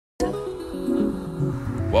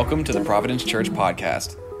Welcome to the Providence Church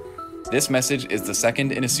podcast. This message is the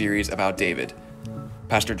second in a series about David.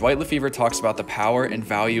 Pastor Dwight Lefevre talks about the power and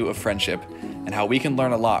value of friendship and how we can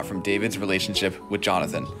learn a lot from David's relationship with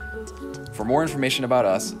Jonathan. For more information about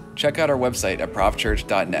us, check out our website at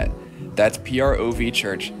provchurch.net. That's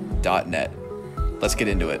provchurch.net. Let's get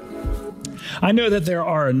into it. I know that there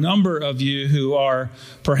are a number of you who are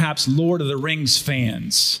perhaps Lord of the Rings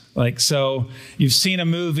fans. So you've seen a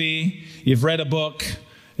movie, you've read a book,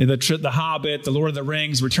 The Hobbit, The Lord of the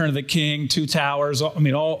Rings, Return of the King, Two Towers, all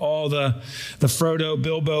the Frodo,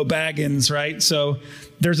 Bilbo, Baggins, right? So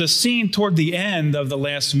there's a scene toward the end of the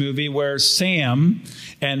last movie where Sam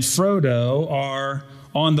and Frodo are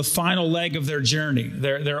on the final leg of their journey.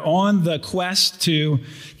 They're on the quest to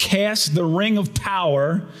cast the ring of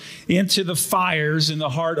power into the fires in the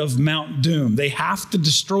heart of Mount Doom. They have to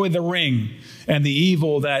destroy the ring and the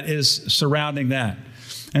evil that is surrounding that.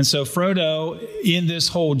 And so Frodo, in this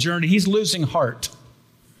whole journey, he's losing heart.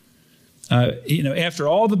 After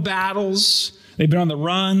all the battles, they've been on the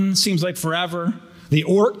run, seems like forever. The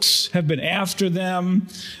orcs have been after them.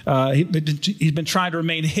 He's been trying to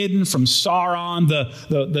remain hidden from Sauron,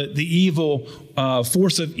 the evil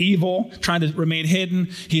force of evil, trying to remain hidden.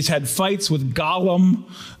 He's had fights with Gollum.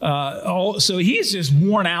 So he's just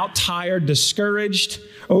worn out, tired, discouraged,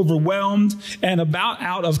 overwhelmed, and about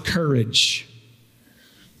out of courage.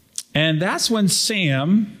 And that's when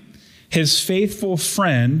Sam, his faithful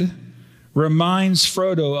friend, reminds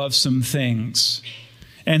Frodo of some things.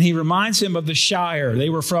 And he reminds him of the Shire. They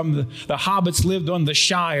were from the hobbits lived on the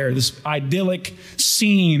Shire, this idyllic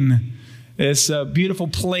scene, this beautiful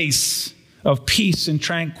place of peace and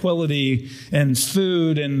tranquility and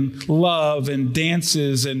food and love and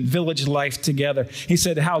dances and village life together. He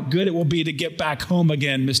said, how good it will be to get back home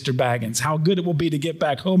again, Mr. Baggins. How good it will be to get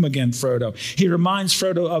back home again, Frodo. He reminds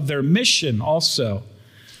Frodo of their mission also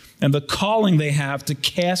and the calling they have to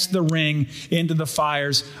cast the ring into the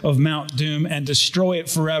fires of Mount Doom and destroy it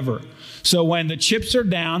forever. So when the chips are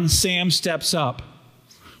down, Sam steps up.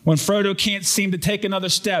 When Frodo can't seem to take another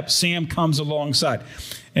step, Sam comes alongside.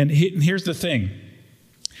 And here's the thing.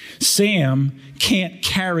 Sam can't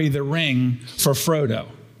carry the ring for Frodo,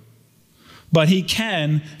 but he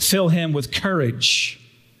can fill him with courage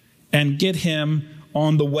and get him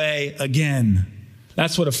on the way again.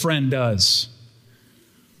 That's what a friend does.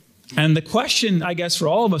 And the question, I guess, for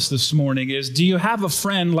all of us this morning is, do you have a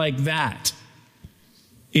friend like that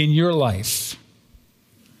in your life?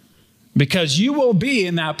 Because you will be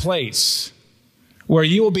in that place where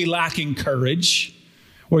you will be lacking courage,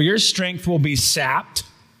 where your strength will be sapped,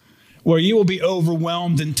 where you will be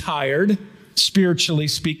overwhelmed and tired, spiritually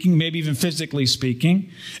speaking, maybe even physically speaking.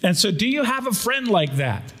 And so do you have a friend like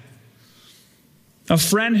that? A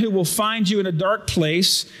friend who will find you in a dark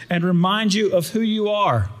place and remind you of who you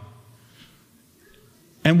are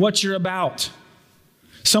and what you're about.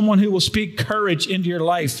 Someone who will speak courage into your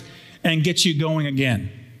life and get you going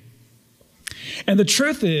again. And the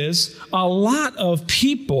truth is, a lot of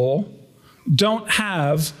people don't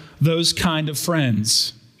have those kind of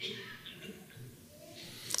friends.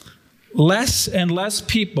 Less and less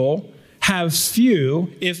people have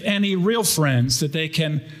few, if any, real friends that they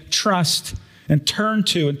can trust and turn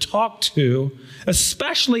to and talk to,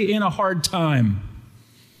 especially in a hard time.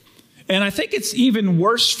 And I think it's even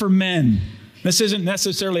worse for men. This isn't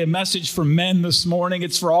necessarily a message for men this morning.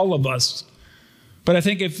 It's for all of us. But I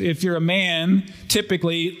think if you're a man,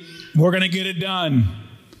 typically, we're going to get it done.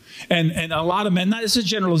 And a lot of men, not as a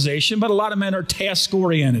generalization, but a lot of men are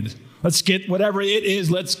task-oriented. Let's get whatever it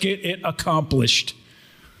is, let's get it accomplished.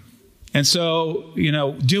 And so,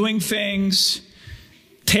 doing things,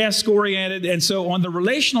 task-oriented. And so on the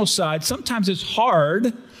relational side, sometimes it's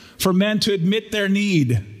hard for men to admit their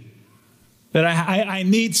need. That I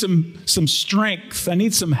need some strength. I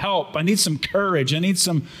need some help. I need some courage. I need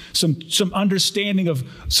some understanding of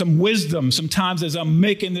some wisdom sometimes as I'm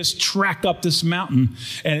making this trek up this mountain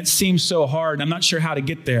and it seems so hard. I'm not sure how to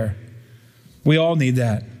get there. We all need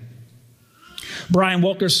that. Brian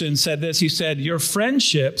Wilkerson said this. He said, your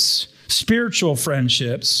friendships, spiritual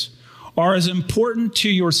friendships, are as important to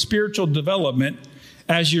your spiritual development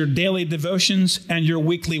as your daily devotions and your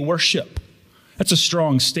weekly worship. That's a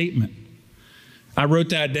strong statement. I wrote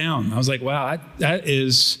that down. I was like, wow, that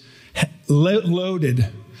is loaded.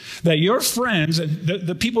 That your friends,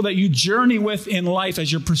 the people that you journey with in life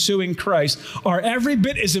as you're pursuing Christ, are every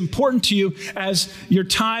bit as important to you as your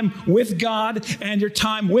time with God and your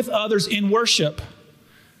time with others in worship.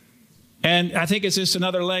 And I think it's just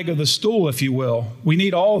another leg of the stool, if you will. We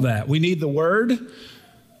need all that. We need the Word,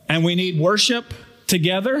 and we need worship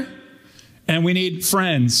together, and we need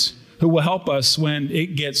friends who will help us when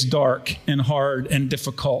it gets dark and hard and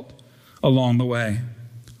difficult along the way.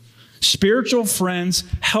 Spiritual friends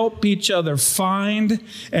help each other find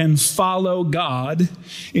and follow God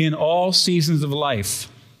in all seasons of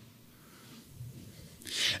life.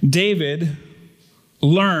 David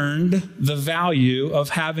learned the value of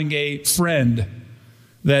having a friend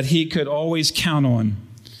that he could always count on.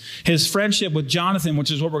 His friendship with Jonathan, which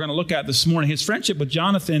is what we're going to look at this morning, his friendship with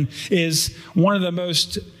Jonathan is one of the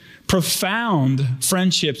most profound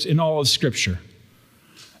friendships in all of Scripture.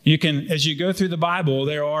 You can, as you go through the Bible,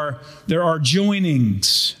 there are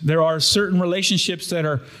joinings. There are certain relationships that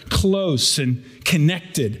are close and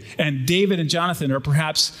connected. And David and Jonathan are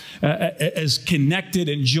perhaps as connected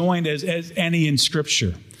and joined as any in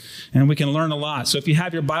Scripture. And we can learn a lot. So if you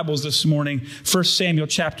have your Bibles this morning, 1 Samuel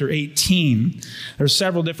chapter 18. There's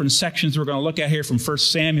several different sections we're going to look at here from 1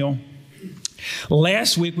 Samuel.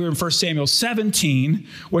 Last week we were in 1 Samuel 17,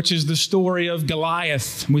 which is the story of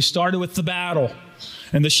Goliath. We started with the battle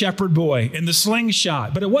and the shepherd boy and the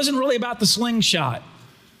slingshot. But it wasn't really about the slingshot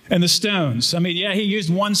and the stones. I mean, yeah, he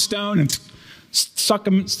used one stone and sunk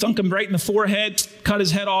him right in the forehead, cut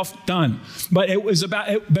his head off, done. But it was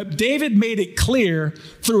but David made it clear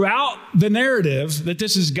throughout the narrative that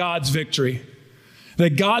this is God's victory.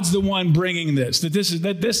 That God's the one bringing this. That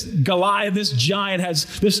this Goliath, this giant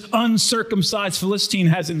this uncircumcised Philistine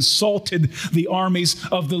has insulted the armies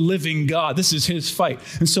of the living God. This is his fight.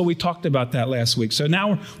 And so we talked about that last week. So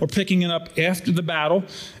now we're picking it up after the battle.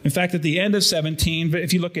 In fact, at the end of 17,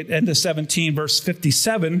 if you look at end of 17, verse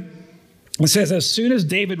 57, it says, as soon as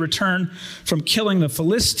David returned from killing the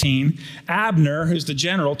Philistine, Abner, who's the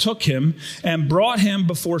general, took him and brought him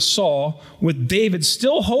before Saul with David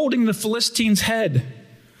still holding the Philistine's head.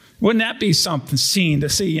 Wouldn't that be something scene to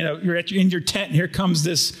see? You know, you're in your tent and here comes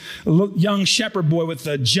this young shepherd boy with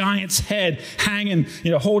the giant's head hanging,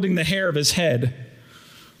 holding the hair of his head.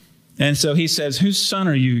 And so he says, whose son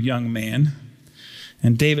are you, young man?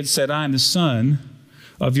 And David said, I am the son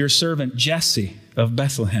of your servant Jesse of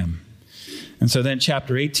Bethlehem. And so then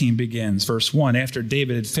chapter 18 begins, verse 1. After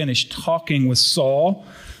David had finished talking with Saul,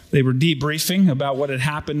 they were debriefing about what had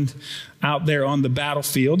happened out there on the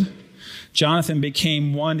battlefield. Jonathan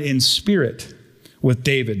became one in spirit with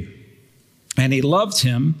David, and he loved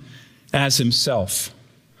him as himself.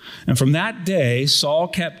 And from that day, Saul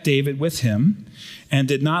kept David with him and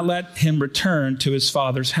did not let him return to his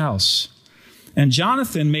father's house. And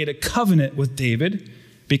Jonathan made a covenant with David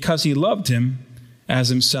because he loved him as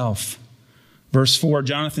himself. Verse 4,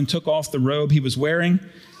 Jonathan took off the robe he was wearing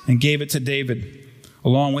and gave it to David,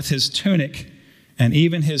 along with his tunic and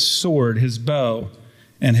even his sword, his bow,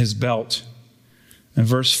 and his belt. And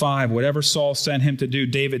verse 5, whatever Saul sent him to do,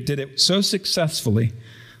 David did it so successfully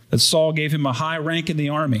that Saul gave him a high rank in the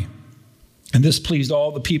army. And this pleased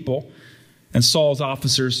all the people and Saul's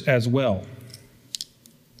officers as well.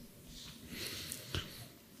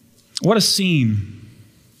 What a scene.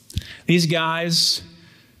 These guys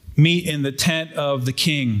meet in the tent of the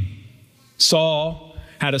king. Saul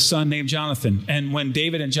had a son named Jonathan. And when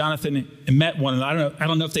David and Jonathan met one another, I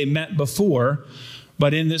don't know if they met before,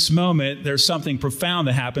 but in this moment, there's something profound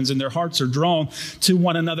that happens, and their hearts are drawn to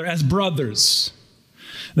one another as brothers.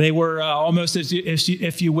 They were almost,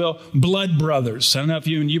 if you will, blood brothers. I don't know if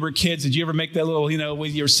when you were kids, did you ever make that little,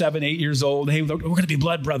 when you were 7, 8 years old, hey, we're going to be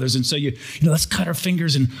blood brothers. And so let's cut our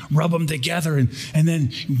fingers and rub them together. And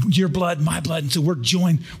then your blood, my blood. And so we're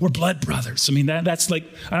joined, we're blood brothers. I mean, that's like,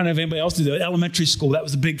 I don't know if anybody else did that. Elementary school, that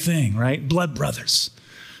was a big thing, right? Blood brothers.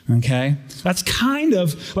 Okay. That's kind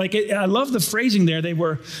of like, I love the phrasing there. They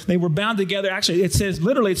were bound together. Actually, it says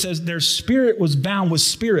their spirit was bound with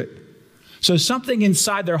spirit. So something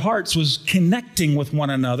inside their hearts was connecting with one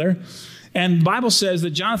another. And the Bible says that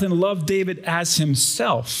Jonathan loved David as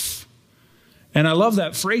himself. And I love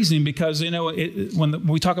that phrasing because, when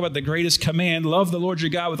we talk about the greatest command, love the Lord your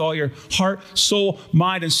God with all your heart, soul,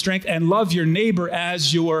 mind, and strength, and love your neighbor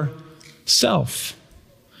as yourself.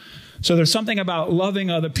 So there's something about loving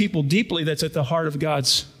other people deeply that's at the heart of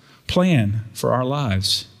God's plan for our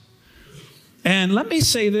lives. And let me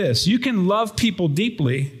say this, you can love people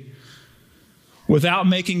deeply without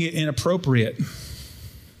making it inappropriate.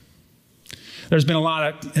 There's been a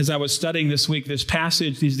lot of, as I was studying this week, this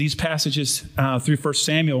passage, these passages through 1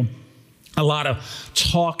 Samuel, a lot of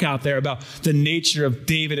talk out there about the nature of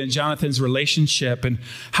David and Jonathan's relationship and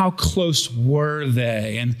how close were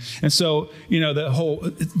they. And so, the whole,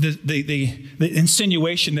 the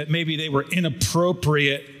insinuation that maybe they were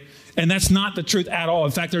inappropriate. And that's not the truth at all.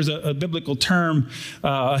 In fact, there's a biblical term,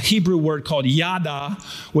 a Hebrew word called yada,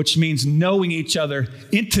 which means knowing each other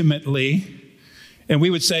intimately. And we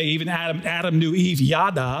would say even Adam knew Eve,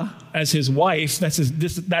 Yada, as his wife.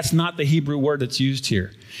 That's not the Hebrew word that's used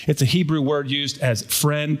here. It's a Hebrew word used as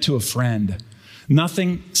friend to a friend.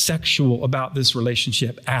 Nothing sexual about this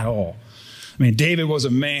relationship at all. I mean, David was a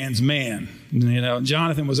man's man. You know,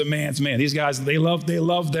 Jonathan was a man's man. These guys, they loved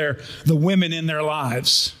the women in their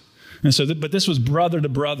lives. And so, but this was brother to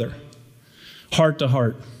brother, heart to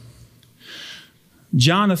heart.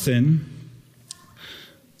 Jonathan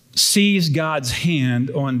sees God's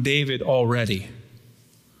hand on David already.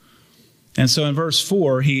 And so in verse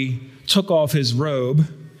 4, he took off his robe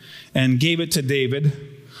and gave it to David,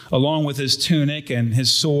 along with his tunic and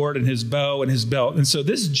his sword and his bow and his belt. And so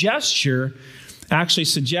this gesture actually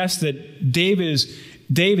suggests that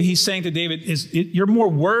he's saying to David, you're more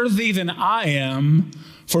worthy than I am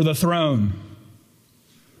for the throne.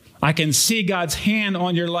 I can see God's hand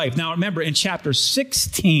on your life. Now remember, in chapter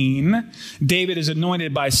 16, David is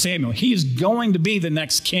anointed by Samuel. He's going to be the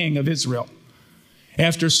next king of Israel.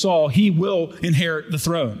 After Saul, he will inherit the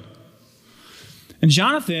throne. And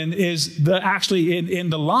Jonathan is actually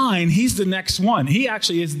in the line, he's the next one. He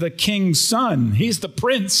actually is the king's son. He's the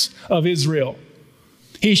prince of Israel.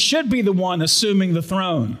 He should be the one assuming the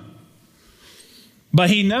throne. But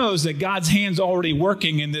he knows that God's hand's already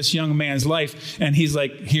working in this young man's life. And he's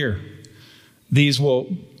like, here, these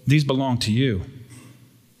belong to you.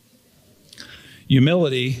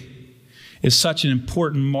 Humility is such an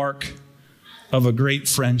important mark of a great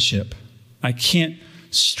friendship. I can't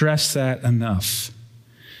stress that enough.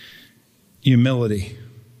 Humility.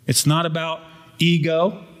 It's not about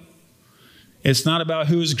ego. It's not about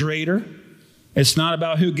who's greater. It's not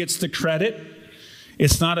about who gets the credit.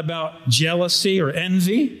 It's not about jealousy or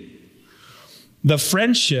envy. The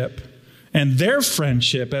friendship and their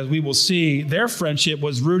friendship, as we will see, their friendship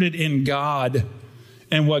was rooted in God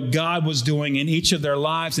and what God was doing in each of their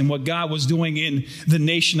lives and what God was doing in the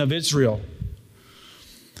nation of Israel.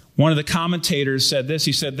 One of the commentators said this.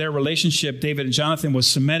 He said their relationship, David and Jonathan, was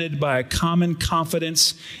cemented by a common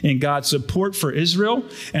confidence in God's support for Israel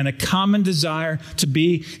and a common desire to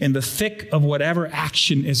be in the thick of whatever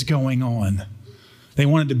action is going on. They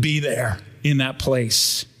wanted to be there in that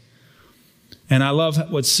place. And I love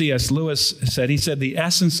what C.S. Lewis said. He said, the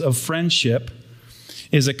essence of friendship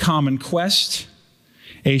is a common quest,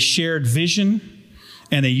 a shared vision,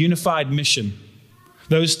 and a unified mission.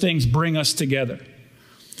 Those things bring us together.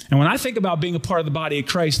 And when I think about being a part of the body of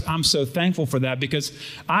Christ, I'm so thankful for that because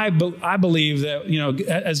I believe that, you know,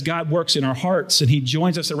 as God works in our hearts and he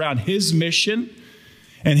joins us around his mission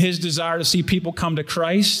and his desire to see people come to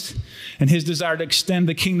Christ and his desire to extend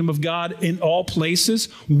the kingdom of God in all places,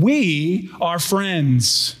 we are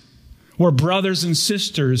friends. We're brothers and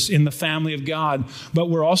sisters in the family of God,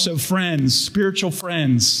 but we're also friends, spiritual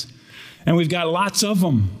friends. And we've got lots of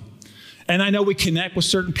them. And I know we connect with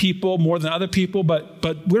certain people more than other people, but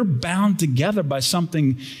we're bound together by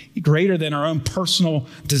something greater than our own personal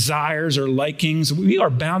desires or likings. We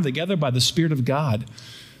are bound together by the Spirit of God.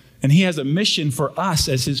 And he has a mission for us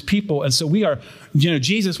as his people. And so we are, you know,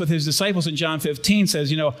 Jesus with his disciples in John 15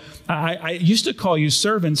 says, you know, I used to call you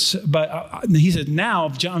servants, but he said, now,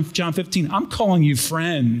 John 15, I'm calling you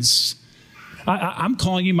friends. I'm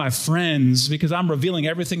calling you my friends because I'm revealing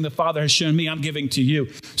everything the Father has shown me I'm giving to you.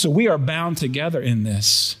 So we are bound together in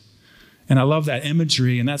this. And I love that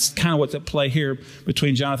imagery. And that's kind of what's at play here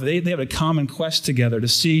between Jonathan. They have a common quest together to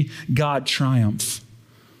see God triumph.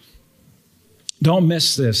 Don't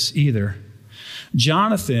miss this either.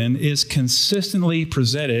 Jonathan is consistently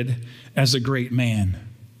presented as a great man.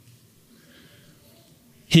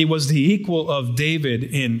 He was the equal of David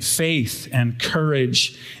in faith and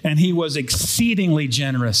courage, and he was exceedingly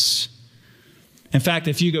generous. In fact,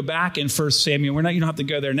 if you go back in 1 Samuel, you don't have to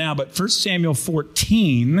go there now, but 1 Samuel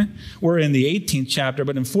 14, we're in the 18th chapter,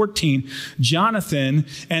 but in 14, Jonathan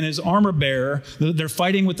and his armor bearer, they're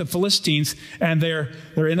fighting with the Philistines, and they're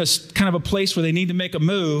in a kind of a place where they need to make a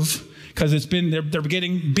move because they're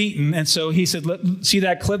getting beaten. And so he said, see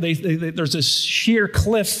that cliff? There's this sheer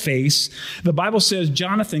cliff face. The Bible says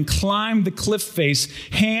Jonathan climbed the cliff face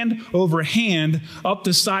hand over hand up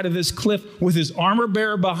the side of this cliff with his armor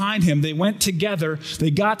bearer behind him. They went together.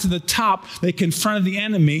 They got to the top. They confronted the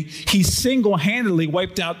enemy. He single-handedly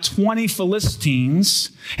wiped out 20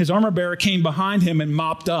 Philistines. His armor bearer came behind him and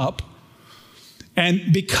mopped up.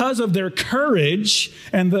 And because of their courage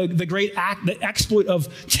and the great act, the exploit of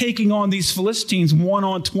taking on these Philistines 1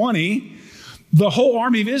 on 20, the whole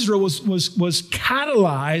army of Israel was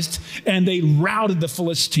catalyzed, and they routed the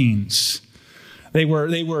Philistines. They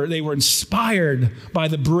were inspired by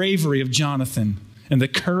the bravery of Jonathan and the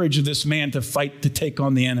courage of this man to fight to take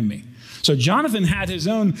on the enemy. So Jonathan had his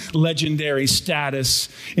own legendary status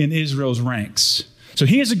in Israel's ranks. So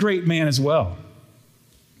he is a great man as well.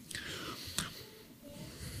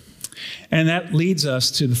 And that leads us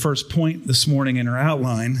to the first point this morning in our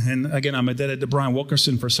outline. And again, I'm indebted to Brian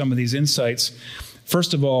Wilkerson for some of these insights.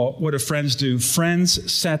 First of all, what do friends do? Friends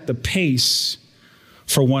set the pace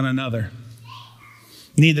for one another.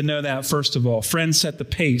 You need to know that, first of all. Friends set the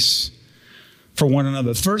pace for one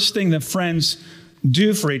another. The first thing that friends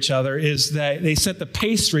do for each other is that they set the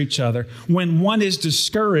pace for each other. When one is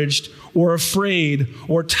discouraged or afraid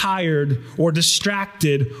or tired or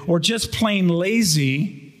distracted or just plain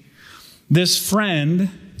lazy, this friend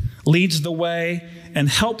leads the way and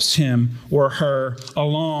helps him or her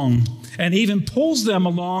along and even pulls them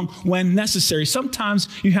along when necessary. Sometimes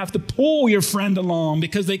you have to pull your friend along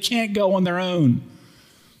because they can't go on their own.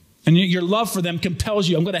 And your love for them compels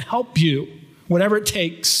you. I'm going to help you, whatever it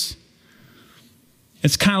takes.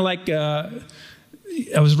 It's kind of like,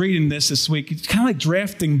 I was reading this week. It's kind of like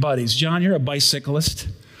drafting buddies. John, you're a bicyclist.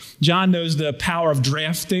 John knows the power of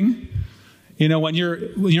drafting. You know, when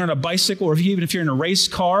you're on a bicycle, or even if you're in a race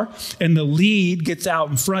car and the lead gets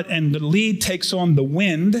out in front and the lead takes on the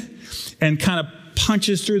wind and kind of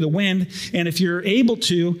punches through the wind. And if you're able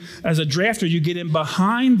to, as a drafter, you get in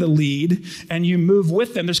behind the lead and you move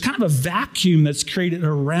with them. There's kind of a vacuum that's created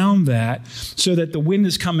around that so that the wind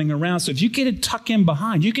is coming around. So if you get it tuck in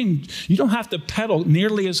behind, you don't have to pedal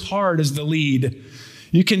nearly as hard as the lead.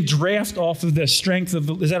 You can draft off of the strength of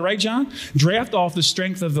the, is that right, John? Draft off the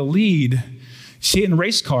strength of the lead. See it in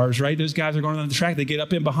race cars, right? Those guys are going on the track. They get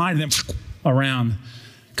up in behind and then around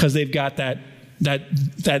because they've got that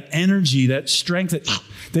energy, that strength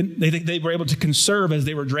that they were able to conserve as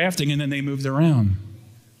they were drafting, and then they moved around.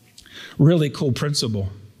 Really cool principle.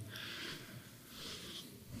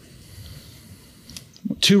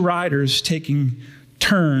 Two riders taking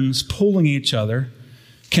turns, pulling each other,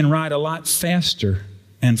 can ride a lot faster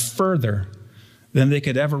and further than they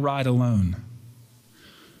could ever ride alone.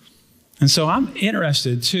 And so I'm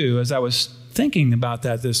interested, too, as I was thinking about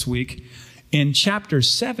that this week, in chapter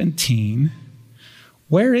 17,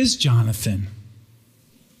 where is Jonathan?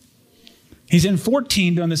 He's in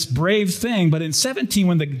 14 doing this brave thing, but in 17,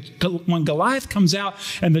 when Goliath comes out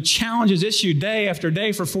and the challenge is issued day after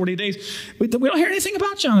day for 40 days, we don't hear anything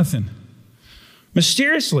about Jonathan.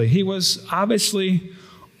 Mysteriously, he was obviously,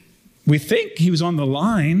 we think he was on the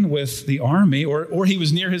line with the army, or he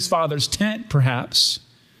was near his father's tent, perhaps.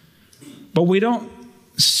 But we don't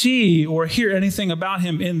see or hear anything about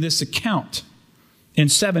him in this account in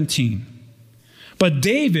 17. But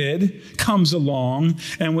David comes along,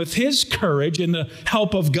 and with his courage and the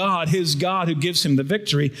help of God, his God who gives him the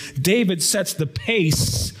victory, David sets the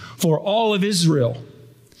pace for all of Israel.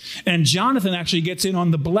 And Jonathan actually gets in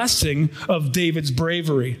on the blessing of David's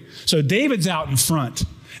bravery. So David's out in front.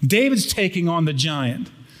 David's taking on the giant.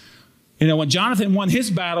 You know, when Jonathan won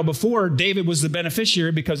his battle before, David was the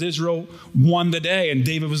beneficiary because Israel won the day and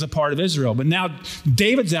David was a part of Israel. But now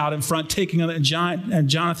David's out in front taking on the giant and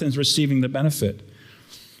Jonathan's receiving the benefit.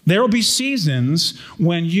 There will be seasons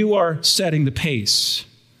when you are setting the pace.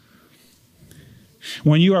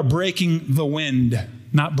 When you are breaking the wind,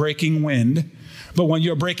 not breaking wind, but when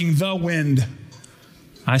you're breaking the wind.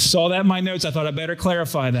 I saw that in my notes. I thought I better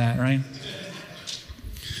clarify that, right?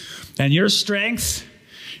 And your strength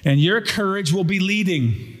and your courage will be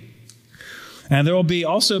leading. And there will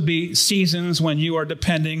also be seasons when you are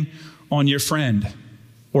depending on your friend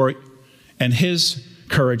and his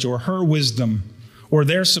courage or her wisdom or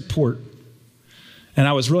their support. And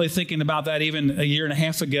I was really thinking about that even a year and a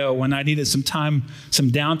half ago when I needed some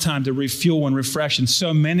downtime to refuel and refresh. And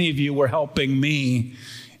so many of you were helping me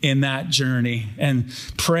in that journey and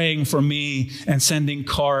praying for me and sending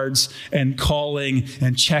cards and calling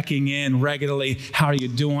and checking in regularly. How are you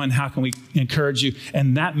doing? How can we encourage you?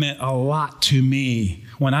 And that meant a lot to me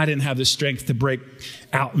when I didn't have the strength to break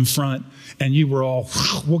out in front and you were all,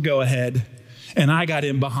 we'll go ahead. And I got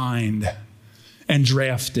in behind and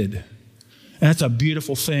drafted. And that's a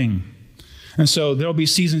beautiful thing. And so there'll be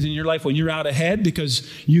seasons in your life when you're out ahead because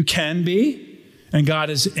you can be, and God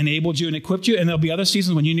has enabled you and equipped you. And there'll be other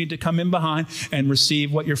seasons when you need to come in behind and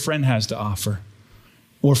receive what your friend has to offer,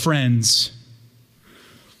 or friends.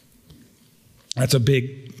 That's a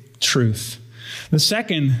big truth. The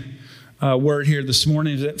second word here this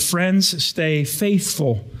morning is that friends stay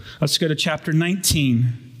faithful. Let's go to chapter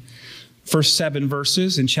 19, first 7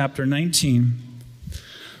 verses in chapter 19.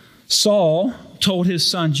 Saul told his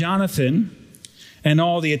son Jonathan and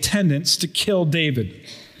all the attendants to kill David.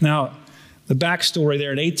 Now, the backstory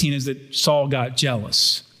there in 18 is that Saul got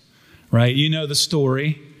jealous, right? You know the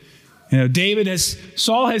story.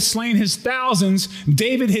 Saul has slain his thousands,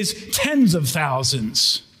 David his tens of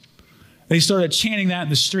thousands. They started chanting that in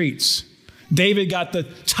the streets. David got the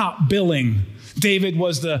top billing. David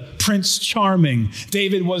was the Prince Charming.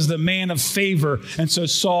 David was the man of favor. And so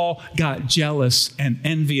Saul got jealous and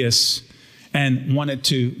envious and wanted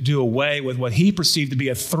to do away with what he perceived to be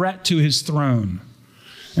a threat to his throne.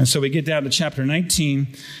 And so we get down to chapter 19,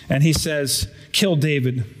 and he says, kill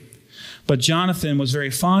David. But Jonathan was very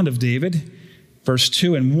fond of David, verse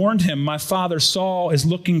 2, and warned him, my father Saul is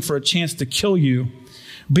looking for a chance to kill you.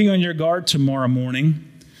 Be on your guard tomorrow morning.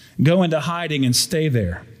 Go into hiding and stay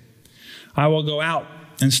there. I will go out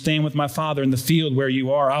and stand with my father in the field where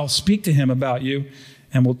you are. I'll speak to him about you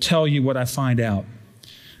and will tell you what I find out.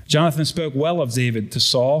 Jonathan spoke well of David to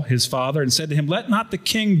Saul, his father, and said to him, let not the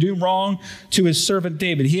king do wrong to his servant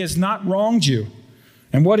David. He has not wronged you,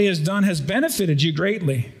 and what he has done has benefited you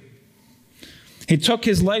greatly. He took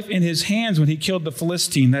his life in his hands when he killed the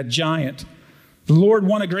Philistine, that giant. The Lord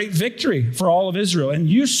won a great victory for all of Israel, and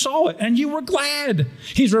you saw it, and you were glad.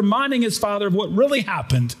 He's reminding his father of what really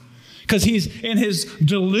happened, because he's in his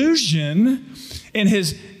delusion, in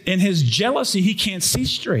his jealousy, he can't see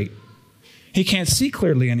straight. He can't see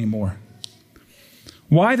clearly anymore.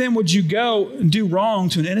 Why then would you go and do wrong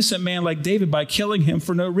to an innocent man like David by killing him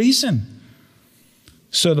for no reason?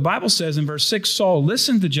 So the Bible says in verse 6, Saul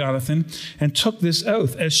listened to Jonathan and took this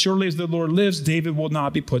oath, as surely as the Lord lives, David will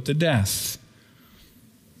not be put to death.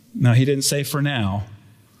 Now, he didn't say for now,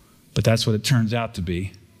 but that's what it turns out to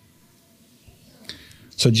be.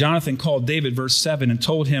 So Jonathan called David, verse 7, and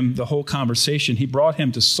told him the whole conversation. He brought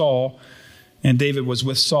him to Saul, and David was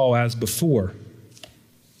with Saul as before.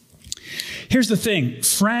 Here's the thing.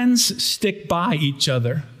 Friends stick by each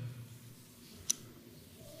other.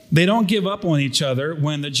 They don't give up on each other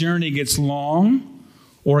when the journey gets long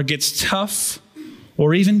or it gets tough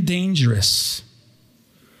or even dangerous.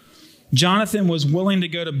 Jonathan was willing to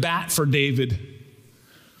go to bat for David,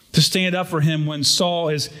 to stand up for him when Saul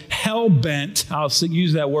is hell-bent, I'll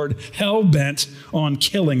use that word, hell-bent on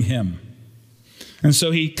killing him. And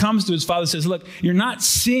so he comes to his father and says, look, you're not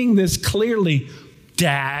seeing this clearly,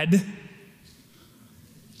 Dad.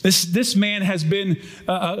 This man has been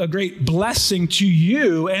a great blessing to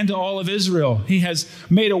you and to all of Israel. He has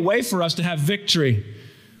made a way for us to have victory.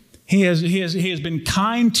 He has been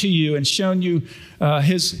kind to you and shown you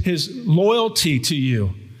his loyalty to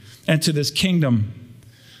you and to this kingdom.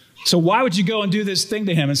 So why would you go and do this thing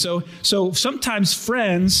to him? And so sometimes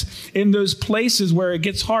friends in those places where it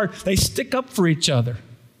gets hard, they stick up for each other.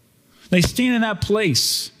 They stand in that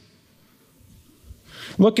place.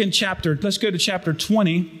 Let's go to chapter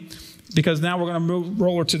 20, because now we're going to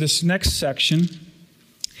roll over to this next section.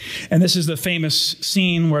 And this is the famous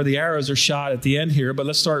scene where the arrows are shot at the end here, but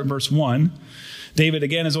let's start in verse 1. David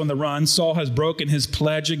again is on the run. Saul has broken his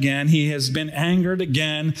pledge again. He has been angered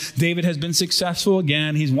again. David has been successful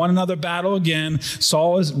again. He's won another battle again.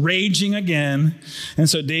 Saul is raging again. And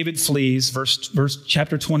so David flees.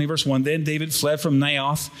 Chapter 20, verse 1. Then David fled from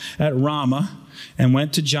Naioth at Ramah and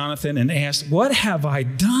went to Jonathan and asked, what have I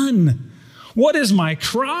done? What is my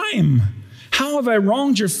crime? How have I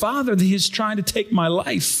wronged your father that he is trying to take my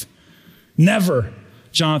life? Never,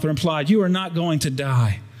 Jonathan replied. You are not going to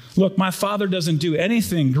die. Look, my father doesn't do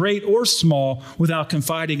anything great or small without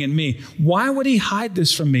confiding in me. Why would he hide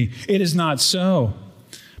this from me? It is not so.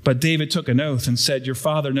 But David took an oath and said, your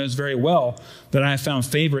father knows very well that I have found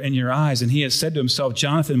favor in your eyes. And he has said to himself,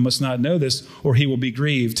 Jonathan must not know this, or he will be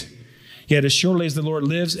grieved. Yet as surely as the Lord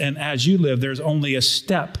lives and as you live, there's only a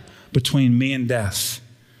step between me and death.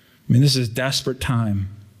 I mean, this is desperate time.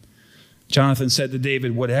 Jonathan said to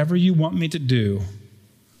David, whatever you want me to do,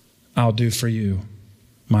 I'll do for you,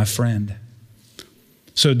 my friend.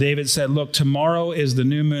 So David said, look, tomorrow is the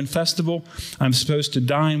new moon festival. I'm supposed to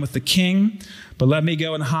dine with the king, but let me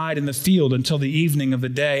go and hide in the field until the evening of the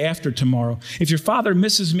day after tomorrow. If your father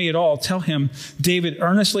misses me at all, tell him, David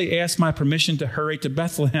earnestly asked my permission to hurry to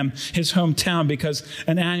Bethlehem, his hometown, because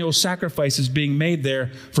an annual sacrifice is being made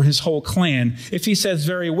there for his whole clan. If he says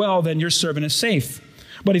very well, then your servant is safe.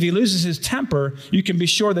 But if he loses his temper, you can be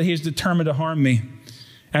sure that he is determined to harm me.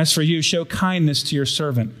 As for you, show kindness to your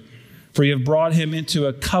servant, for you have brought him into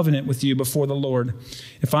a covenant with you before the Lord.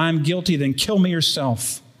 If I am guilty, then kill me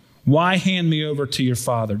yourself. Why hand me over to your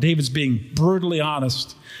father? David's being brutally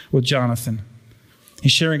honest with Jonathan.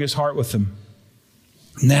 He's sharing his heart with him.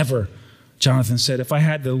 Never, Jonathan said, if I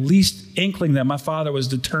had the least inkling that my father was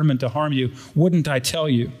determined to harm you, wouldn't I tell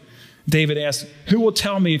you? David asked, who will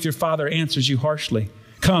tell me if your father answers you harshly?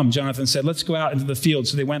 Come, Jonathan said, let's go out into the field.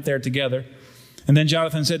 So they went there together. And then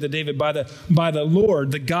Jonathan said to David, by the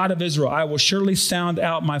Lord, the God of Israel, I will surely sound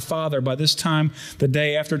out my father by this time the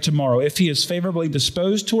day after tomorrow. If he is favorably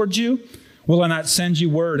disposed towards you, will I not send you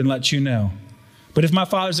word and let you know? But if my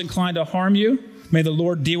father is inclined to harm you, may the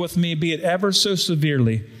Lord deal with me, be it ever so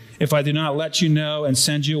severely, if I do not let you know and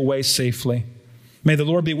send you away safely. May the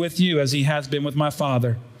Lord be with you as he has been with my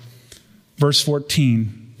father. Verse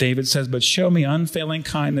 14, David says, but show me unfailing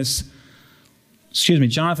kindness.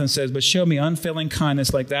 Jonathan says, but show me unfailing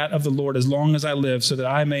kindness like that of the Lord as long as I live, so that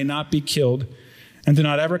I may not be killed. And do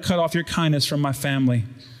not ever cut off your kindness from my family,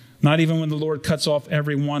 not even when the Lord cuts off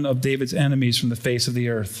every one of David's enemies from the face of the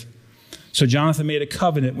earth. So Jonathan made a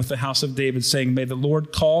covenant with the house of David, saying, may the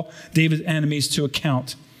Lord call David's enemies to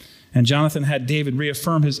account. And Jonathan had David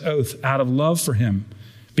reaffirm his oath out of love for him,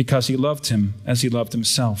 because he loved him as he loved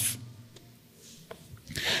himself.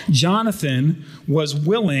 Jonathan was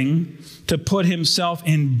willing to put himself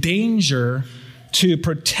in danger to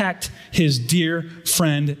protect his dear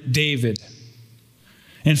friend David.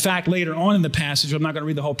 In fact, later on in the passage, I'm not going to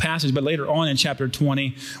read the whole passage, but later on in chapter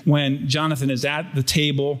 20, when Jonathan is at the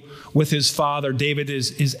table with his father, David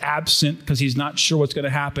is absent because he's not sure what's going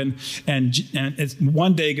to happen. And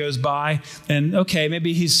one day goes by, and okay,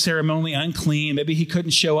 maybe he's ceremonially unclean. Maybe he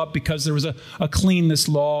couldn't show up because there was a cleanness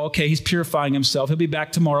law. Okay, he's purifying himself. He'll be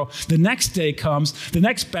back tomorrow. The next day comes, the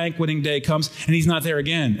next banqueting day comes, and he's not there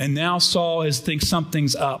again. And now Saul thinks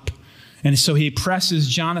something's up. And so he presses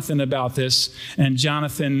Jonathan about this, and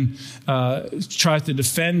Jonathan tries to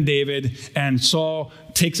defend David, and Saul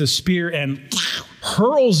takes a spear and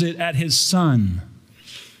hurls it at his son.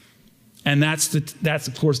 And that's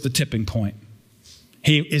of course, the tipping point.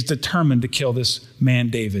 He is determined to kill this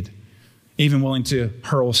man, David, even willing to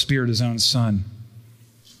hurl a spear at his own son,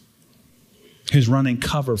 who's running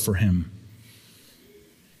cover for him.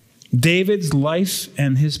 David's life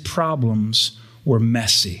and his problems were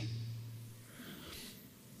messy.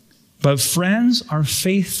 But friends are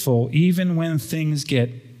faithful even when things get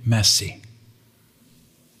messy.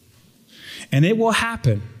 And it will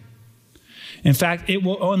happen. In fact, it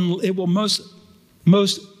will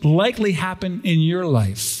most likely happen in your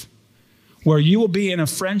life, where you will be in a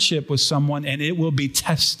friendship with someone and it will be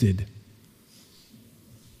tested.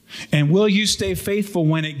 And will you stay faithful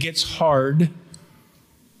when it gets hard,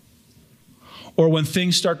 or when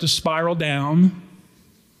things start to spiral down,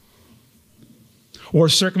 or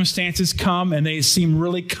circumstances come and they seem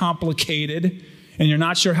really complicated and you're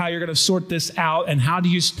not sure how you're going to sort this out? And how do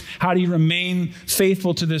you remain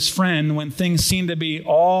faithful to this friend when things seem to be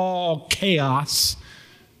all chaos?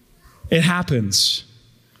 It happens.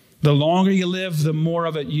 The longer you live, the more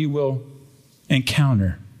of it you will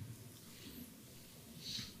encounter.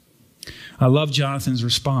 I love Jonathan's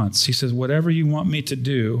response. He says, whatever you want me to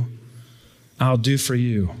do, I'll do for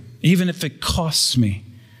you, even if it costs me.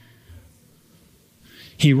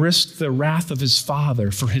 He risked the wrath of his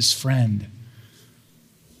father for his friend.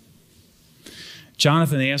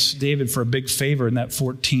 Jonathan asked David for a big favor in that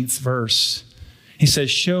 14th verse. He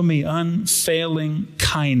says, show me unfailing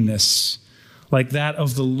kindness like that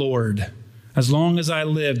of the Lord. As long as I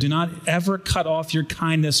live, do not ever cut off your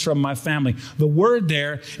kindness from my family. The word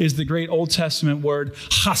there is the great Old Testament word,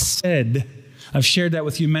 chesed. I've shared that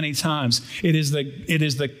with you many times. It is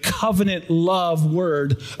the covenant love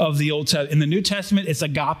word of the Old Testament. In the New Testament, it's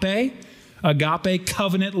agape,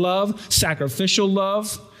 covenant love, sacrificial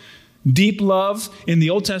love, deep love. In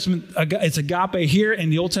the Old Testament, it's agape. Here in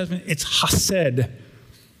the Old Testament, it's chesed.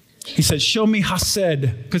 He says, show me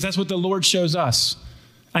chesed, because that's what the Lord shows us.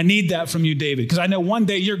 I need that from you, David, because I know one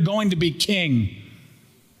day you're going to be king.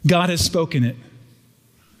 God has spoken it.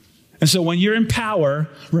 And so when you're in power,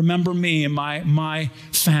 remember me and my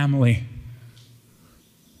family.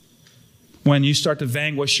 When you start to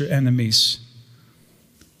vanquish your enemies.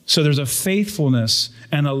 So there's a faithfulness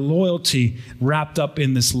and a loyalty wrapped up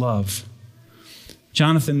in this love.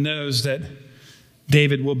 Jonathan knows that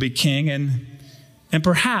David will be king, and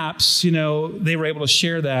perhaps, they were able to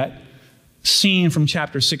share that scene from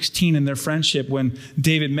chapter 16 in their friendship when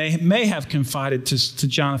David may have confided to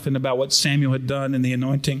Jonathan about what Samuel had done in the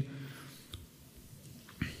anointing.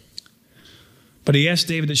 But he asked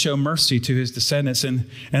David to show mercy to his descendants. And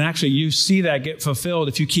actually, you see that get fulfilled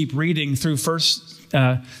if you keep reading through 1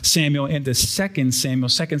 Samuel into 2 Samuel.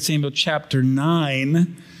 2 Samuel chapter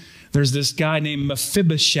 9, there's this guy named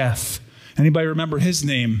Mephibosheth. Anybody remember his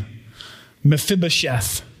name?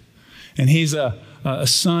 Mephibosheth. And he's a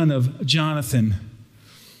son of Jonathan.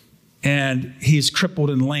 And he's crippled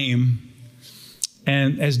and lame.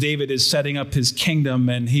 And as David is setting up his kingdom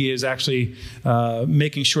and he is actually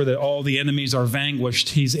making sure that all the enemies are vanquished,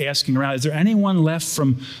 he's asking around, is there anyone left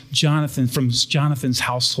from Jonathan's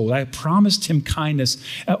household? I promised him kindness.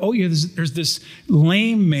 Oh, yeah, there's this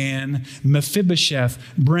lame man, Mephibosheth.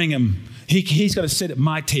 Bring him. He's going to sit at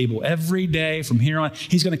my table every day from here on.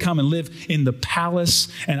 He's going to come and live in the palace,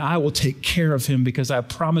 and I will take care of him because I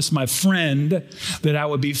promised my friend that I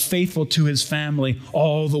would be faithful to his family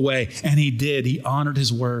all the way. And he did. He honored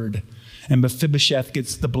his word. And Mephibosheth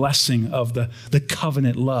gets the blessing of the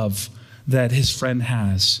covenant love that his friend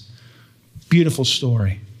has. Beautiful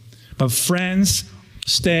story. But friends,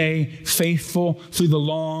 stay faithful through the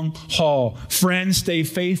long haul. Friends, stay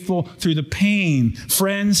faithful through the pain.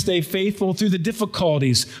 Friends, stay faithful through the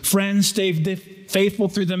difficulties. Friends, stay faithful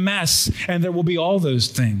through the mess. And there will be all those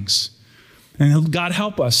things. And God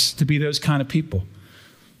help us to be those kind of people.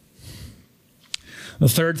 The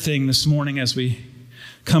third thing this morning as we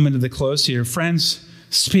come into the close here, friends,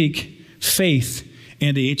 speak faith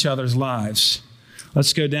into each other's lives.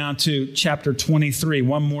 Let's go down to chapter 23,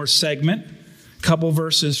 one more segment. Couple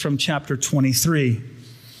verses from chapter 23.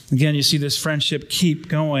 Again, you see this friendship keep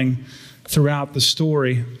going throughout the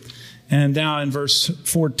story. And now in verse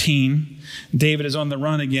 14, David is on the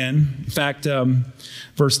run again. In fact,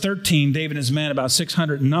 verse 13, David and his men, about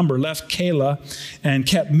 600 in number, left Keilah and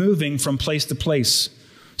kept moving from place to place.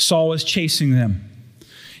 Saul was chasing them.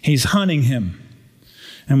 He's hunting him.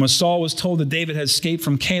 And when Saul was told that David had escaped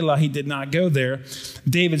from Keilah, he did not go there.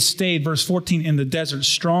 David stayed, verse 14, in the desert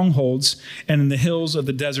strongholds and in the hills of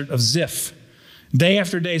the desert of Ziph. Day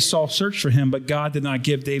after day, Saul searched for him, but God did not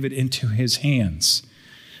give David into his hands.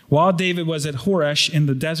 While David was at Horesh in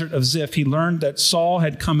the desert of Ziph, he learned that Saul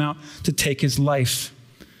had come out to take his life.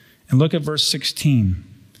 And look at verse 16.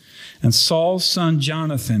 And Saul's son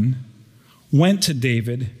Jonathan went to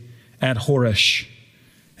David at Horesh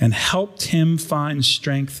and helped him find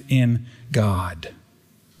strength in God.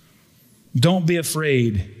 Don't be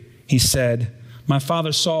afraid, he said. My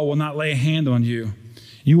father Saul will not lay a hand on you.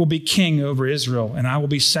 You will be king over Israel, and I will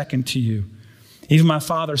be second to you. Even my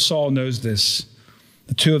father Saul knows this.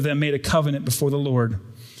 The two of them made a covenant before the Lord.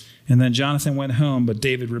 And then Jonathan went home, but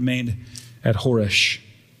David remained at Horesh.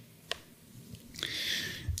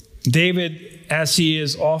 David, as he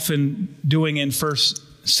is often doing in 1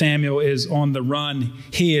 Samuel, is on the run.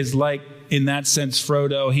 He is like, in that sense,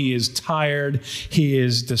 Frodo. He is tired. He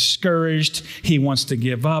is discouraged. He wants to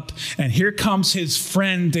give up. And here comes his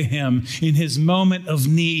friend to him in his moment of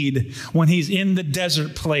need when he's in the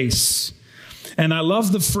desert place. And I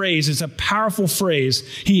love the phrase. It's a powerful phrase.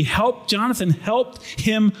 Jonathan helped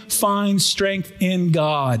him find strength in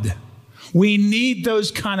God. We need those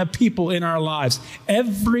kind of people in our lives.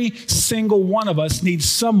 Every single one of us needs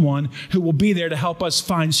someone who will be there to help us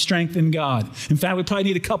find strength in God. In fact, we probably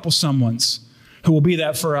need a couple someones who will be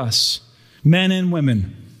that for us, men and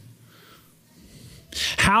women.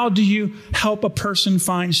 How do you help a person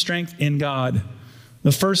find strength in God?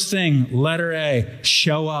 The first thing, letter A,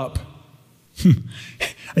 show up.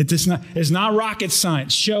 It's not rocket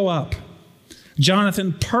science. Show up.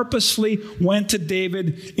 Jonathan purposely went to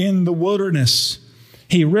David in the wilderness.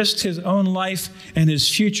 He risked his own life and his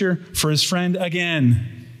future for his friend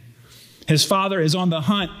again. His father is on the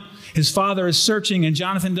hunt. His father is searching, and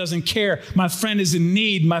Jonathan doesn't care. My friend is in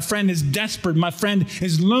need. My friend is desperate. My friend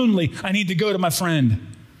is lonely. I need to go to my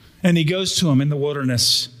friend. And he goes to him in the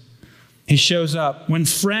wilderness. He shows up. When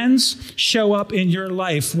friends show up in your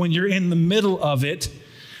life, when you're in the middle of it,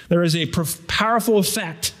 there is a powerful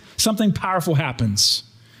effect. Something powerful happens.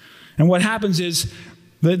 And what happens is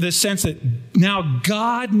the sense that now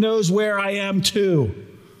God knows where I am too.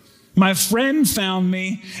 My friend found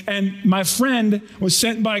me, and my friend was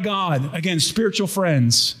sent by God. Again, spiritual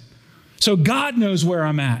friends. So God knows where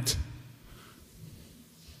I'm at.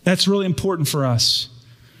 That's really important for us.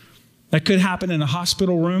 That could happen in a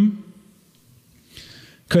hospital room.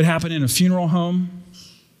 Could happen in a funeral home.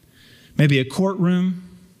 Maybe a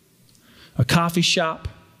courtroom. A coffee shop.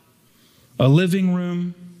 A living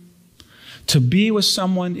room. To be with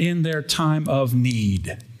someone in their time of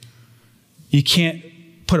need. You can't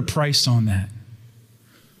put a price on that.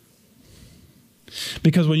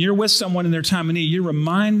 Because when you're with someone in their time of need, you're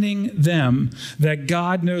reminding them that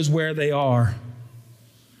God knows where they are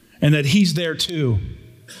and that He's there too.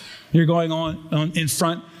 You're going on in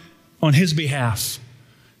front on His behalf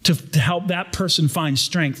to help that person find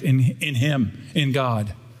strength in Him, in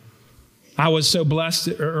God. I was so blessed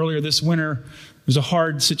earlier this winter. It was a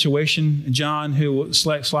hard situation. John,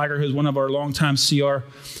 Slager, who's one of our longtime CR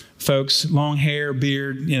folks, long hair,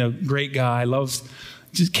 beard, great guy. Loves,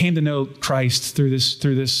 just came to know Christ through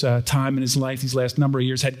this time in his life, these last number of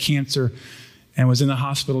years, had cancer and was in the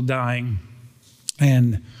hospital dying.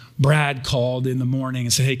 And Brad called in the morning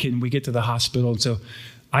and said, hey, can we get to the hospital? And so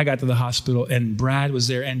I got to the hospital, and Brad was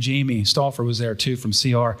there, and Jamie Stauffer was there too from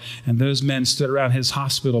CR. And those men stood around his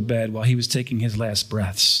hospital bed while he was taking his last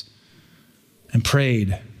breaths and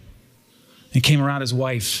prayed and came around his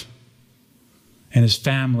wife and his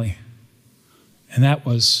family. And that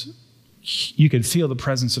was, you could feel the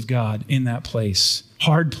presence of God in that place.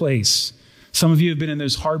 Hard place. Some of you have been in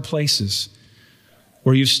those hard places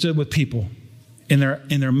where you've stood with people in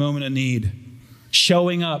their moment of need.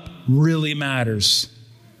 Showing up really matters.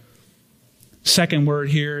 Second word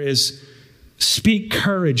here is speak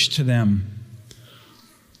courage to them.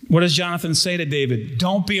 What does Jonathan say to David?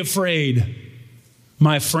 Don't be afraid,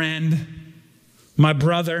 my friend, my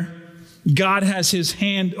brother. God has his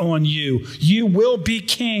hand on you. You will be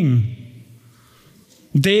king.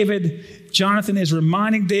 Jonathan is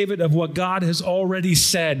reminding David of what God has already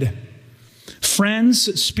said.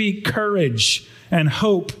 Friends speak courage and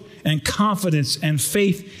hope and confidence and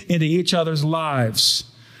faith into each other's lives.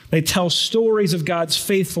 They tell stories of God's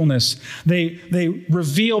faithfulness. They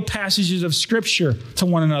reveal passages of Scripture to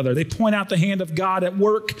one another. They point out the hand of God at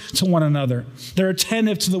work to one another. They're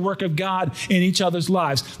attentive to the work of God in each other's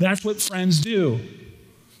lives. That's what friends do.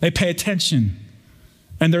 They pay attention.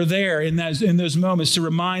 And they're there in those moments to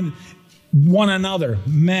remind one another,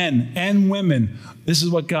 men and women, this is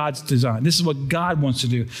what God's designed. This is what God wants to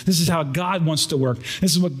do. This is how God wants to work.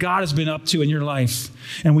 This is what God has been up to in your life.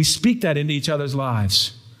 And we speak that into each other's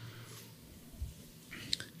lives.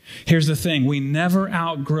 Here's the thing. We never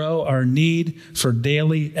outgrow our need for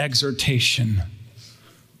daily exhortation.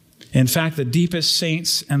 In fact, the deepest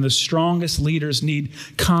saints and the strongest leaders need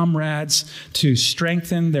comrades to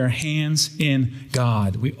strengthen their hands in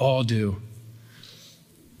God. We all do.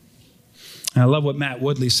 And I love what Matt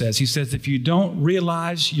Woodley says. He says, if you don't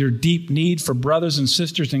realize your deep need for brothers and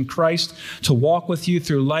sisters in Christ to walk with you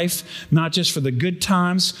through life, not just for the good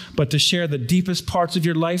times, but to share the deepest parts of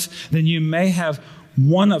your life, then you may have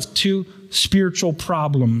one of two spiritual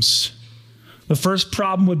problems. The first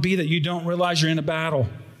problem would be that you don't realize you're in a battle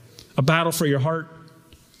for your heart.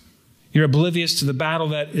 You're oblivious to the battle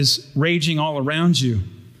that is raging all around you.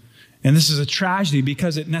 And this is a tragedy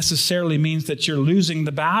because it necessarily means that you're losing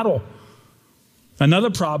the battle.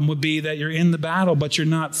 Another problem would be that you're in the battle, but you're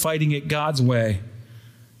not fighting it God's way.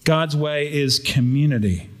 God's way is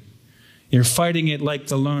community. You're fighting it like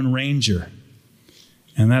the Lone Ranger.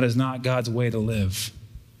 And that is not God's way to live.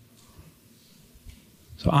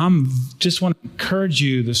 So just want to encourage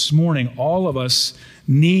you this morning. All of us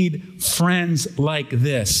need friends like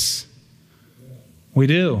this. We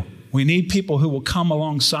do. We need people who will come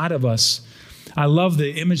alongside of us. I love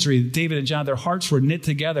the imagery. David and John, their hearts were knit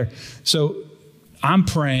together. So I'm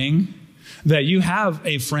praying that you have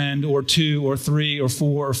a friend or two or three or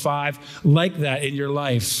four or five like that in your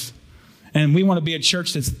life. And we want to be a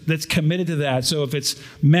church that's committed to that. So if it's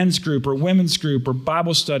men's group or women's group or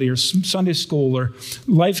Bible study or Sunday school or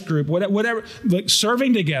life group, whatever, like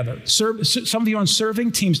serving together. Some of you are on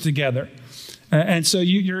serving teams together. And so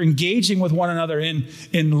you're engaging with one another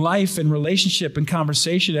in life and relationship and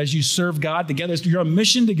conversation as you serve God together. You're on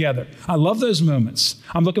mission together. I love those moments.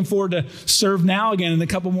 I'm looking forward to Serve Now again in a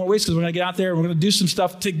couple more weeks because we're going to get out there and we're going to do some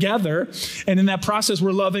stuff together. And in that process,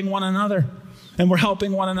 we're loving one another. And we're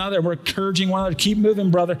helping one another. We're encouraging one another. Keep moving,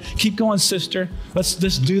 brother. Keep going, sister. Let's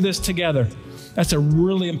just do this together. That's a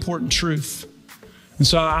really important truth. And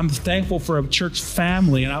so I'm thankful for a church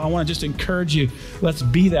family. And I want to just encourage you, let's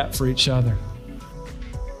be that for each other.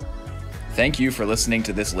 Thank you for listening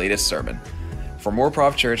to this latest sermon. For more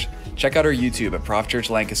Prov Church, check out our YouTube at Prov Church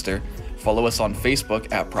Lancaster. Follow us on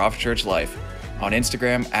Facebook at Prov Church Life, on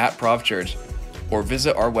Instagram at Prov Church, or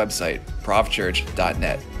visit our website,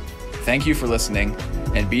 provchurch.net. Thank you for listening,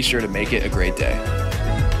 and be sure to make it a great day.